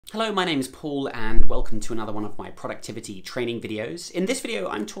Hello, my name is Paul and welcome to another one of my productivity training videos. In this video,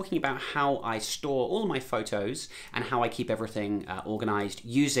 I'm talking about how I store all my photos and how I keep everything organized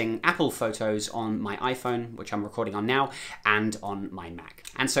using Apple Photos on my iPhone, which I'm recording on now, and on my Mac.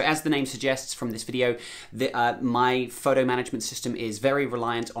 And so as the name suggests from this video, my photo management system is very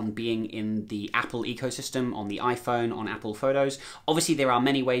reliant on being in the Apple ecosystem, on the iPhone, on Apple Photos. Obviously, there are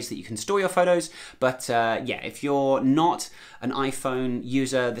many ways that you can store your photos, but yeah, if you're not an iPhone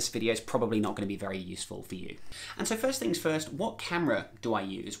user, this video is probably not going to be very useful for you. And so first things first, what camera do I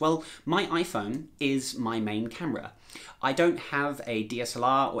use? Well, my iPhone is my main camera. I don't have a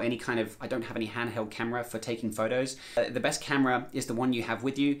DSLR or I don't have any handheld camera for taking photos. The best camera is the one you have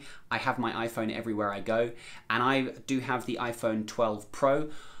with you. I have my iPhone everywhere I go, and I do have the iPhone 12 Pro.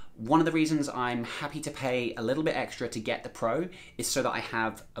 One of the reasons I'm happy to pay a little bit extra to get the Pro is so that I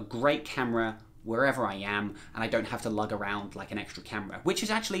have a great camera wherever I am, and I don't have to lug around like an extra camera, which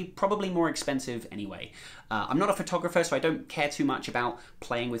is actually probably more expensive anyway. I'm not a photographer, so I don't care too much about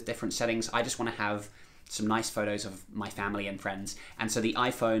playing with different settings. I just want to have some nice photos of my family and friends, and so the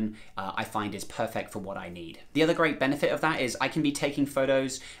iPhone I find is perfect for what I need. The other great benefit of that is I can be taking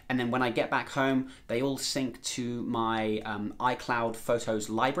photos, and then when I get back home, they all sync to my iCloud Photos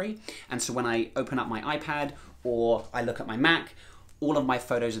library, and so when I open up my iPad or I look at my Mac, all of my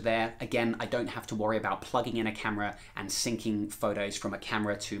photos are there. Again, I don't have to worry about plugging in a camera and syncing photos from a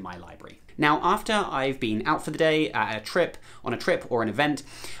camera to my library. Now, after I've been out for the day, on a trip or an event,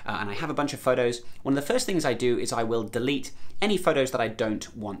 and I have a bunch of photos, one of the first things I do is I will delete any photos that I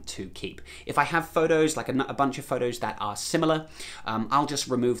don't want to keep. If I have photos, like a bunch of photos that are similar, I'll just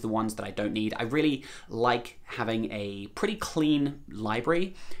remove the ones that I don't need. I really like having a pretty clean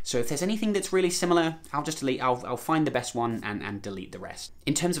library, so if there's anything that's really similar, I'll just delete. I'll find the best one and delete the rest.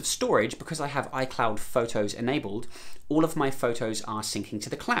 In terms of storage, because I have iCloud Photos enabled, all of my photos are syncing to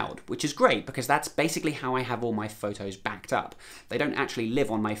the cloud, which is great because that's basically how I have all my photos backed up. They don't actually live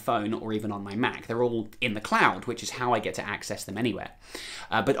on my phone or even on my Mac. They're all in the cloud, which is how I get to access them anywhere.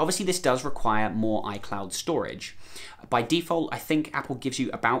 But obviously this does require more iCloud storage. By default, I think Apple gives you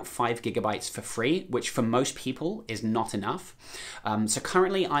about 5 GB for free, which for most people is not enough. So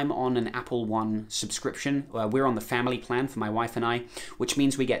currently I'm on an Apple One subscription. We're on the family plan for my wife and I, which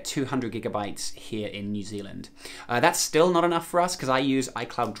means we get 200 GB here in New Zealand. That's still not enough for us because I use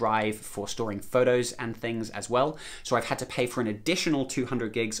iCloud Drive for storing photos and things as well. So I've had to pay for an additional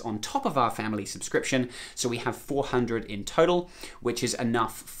 200 gigs on top of our family subscription. So we have 400 in total, which is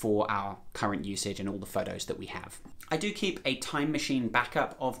enough for our current usage and all the photos that we have. I do keep a time machine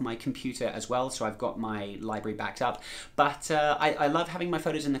backup of my computer as well, so I've got my library backed up. But I love having my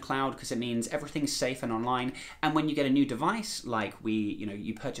photos in the cloud because it means everything's safe and online. And when you get a new device, like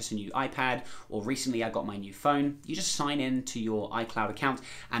you purchase a new iPad, or recently I got my new phone, you just sign in to your iCloud account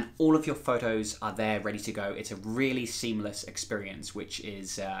and all of your photos are there ready to go. It's a really seamless experience, which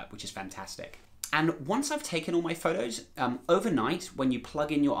is fantastic. And once I've taken all my photos, overnight, when you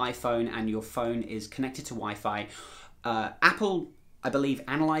plug in your iPhone and your phone is connected to Wi-Fi, Apple, I believe,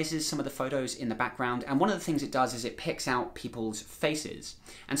 analyzes some of the photos in the background, and one of the things it does is it picks out people's faces.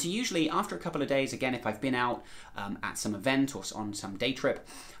 And so usually after a couple of days, again, if I've been out at some event or on some day trip,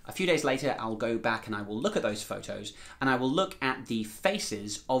 a few days later I'll go back and I will look at those photos and I will look at the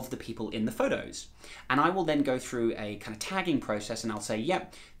faces of the people in the photos. And I will then go through a kind of tagging process and I'll say,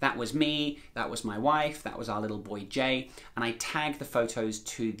 yep, that was me, that was my wife, that was our little boy Jay, and I tag the photos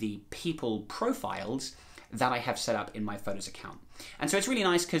to the people profiles that I have set up in my Photos account. And so it's really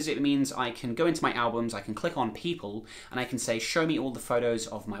nice because it means I can go into my albums, I can click on people, and I can say, show me all the photos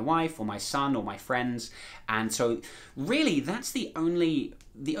of my wife or my son or my friends. And so really that's the only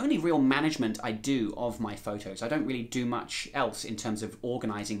real management I do of my photos. I don't really do much else in terms of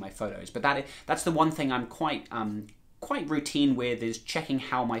organizing my photos, but that's the one thing I'm quite routine with, is checking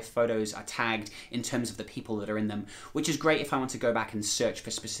how my photos are tagged in terms of the people that are in them, which is great if I want to go back and search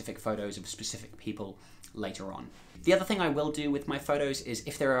for specific photos of specific people later on. The other thing I will do with my photos is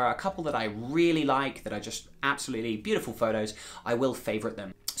if there are a couple that I really like, that are just absolutely beautiful photos, I will favorite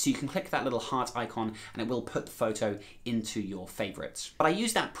them. So you can click that little heart icon and it will put the photo into your favorites. But I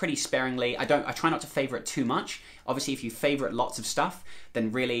use that pretty sparingly. I try not to favorite too much. Obviously, if you favorite lots of stuff,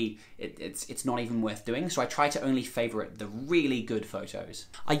 then really it's not even worth doing. So I try to only favorite the really good photos.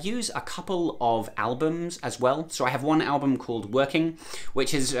 I use a couple of albums as well. So I have one album called Working,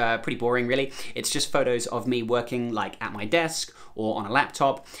 which is pretty boring really. It's just photos of me working like at my desk or on a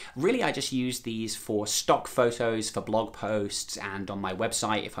laptop. Really, I just use these for stock photos, for blog posts, and on my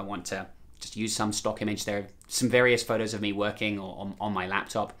website if I want to just use some stock image. There are some various photos of me working or on my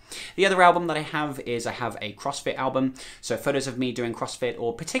laptop. The other album that I have is I have a CrossFit album. So photos of me doing CrossFit,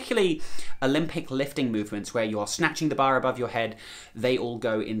 or particularly Olympic lifting movements where you're snatching the bar above your head. They all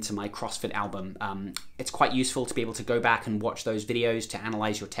go into my CrossFit album. It's quite useful to be able to go back and watch those videos to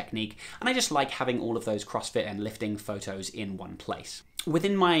analyze your technique. And I just like having all of those CrossFit and lifting photos in one place.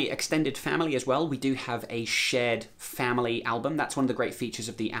 Within my extended family as well, we do have a shared family album. That's one of the great features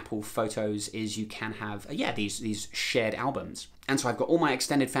of the Apple Photos is you can have, these shared albums. And so I've got all my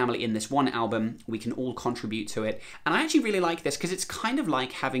extended family in this one album. We can all contribute to it. And I actually really like this because it's kind of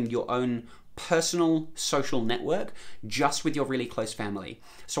like having your own personal social network just with your really close family.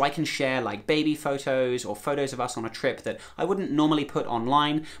 So I can share like baby photos or photos of us on a trip that I wouldn't normally put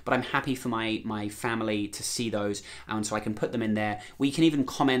online, but I'm happy for my family to see those, and so I can put them in there. We can even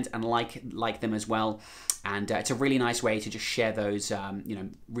comment and like them as well, and it's a really nice way to just share those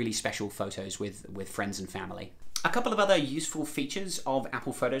really special photos with friends and family. A couple of other useful features of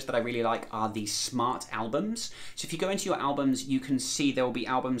Apple Photos that I really like are the smart albums. So if you go into your albums, you can see there will be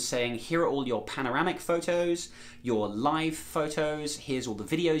albums saying, here are all your panoramic photos, your live photos, here's all the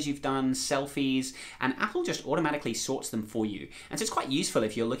videos you've done, selfies, and Apple just automatically sorts them for you. And so it's quite useful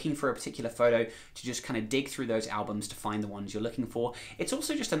if you're looking for a particular photo to just kind of dig through those albums to find the ones you're looking for. It's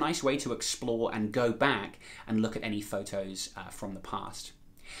also just a nice way to explore and go back and look at any photos from the past.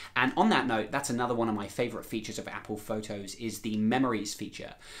 And on that note, that's another one of my favorite features of Apple Photos is the memories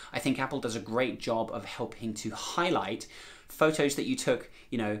feature. I think Apple does a great job of helping to highlight photos that you took,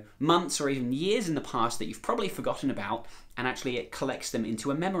 months or even years in the past that you've probably forgotten about, and actually it collects them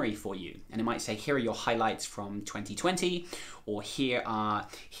into a memory for you. And it might say, here are your highlights from 2020, or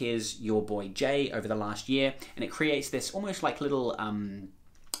here's your boy Jay over the last year, and it creates this almost like little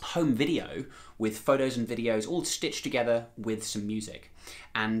home video with photos and videos all stitched together with some music.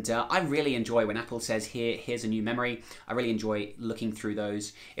 And I really enjoy when Apple says, here's a new memory. I really enjoy looking through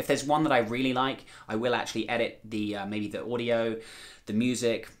those. If there's one that I really like, I will actually edit the maybe the audio, the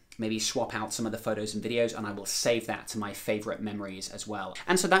music, maybe swap out some of the photos and videos, and I will save that to my favorite memories as well.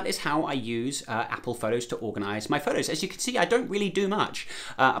 And so that is how I use Apple Photos to organize my photos. As you can see, I don't really do much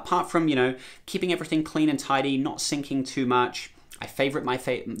apart from, keeping everything clean and tidy, not syncing too much. I favorite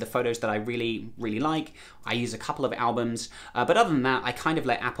the photos that I really, really like. I use a couple of albums, but other than that, I kind of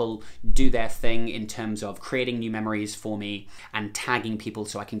let Apple do their thing in terms of creating new memories for me and tagging people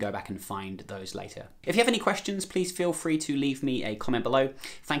so I can go back and find those later. If you have any questions, please feel free to leave me a comment below.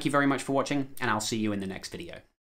 Thank you very much for watching, and I'll see you in the next video.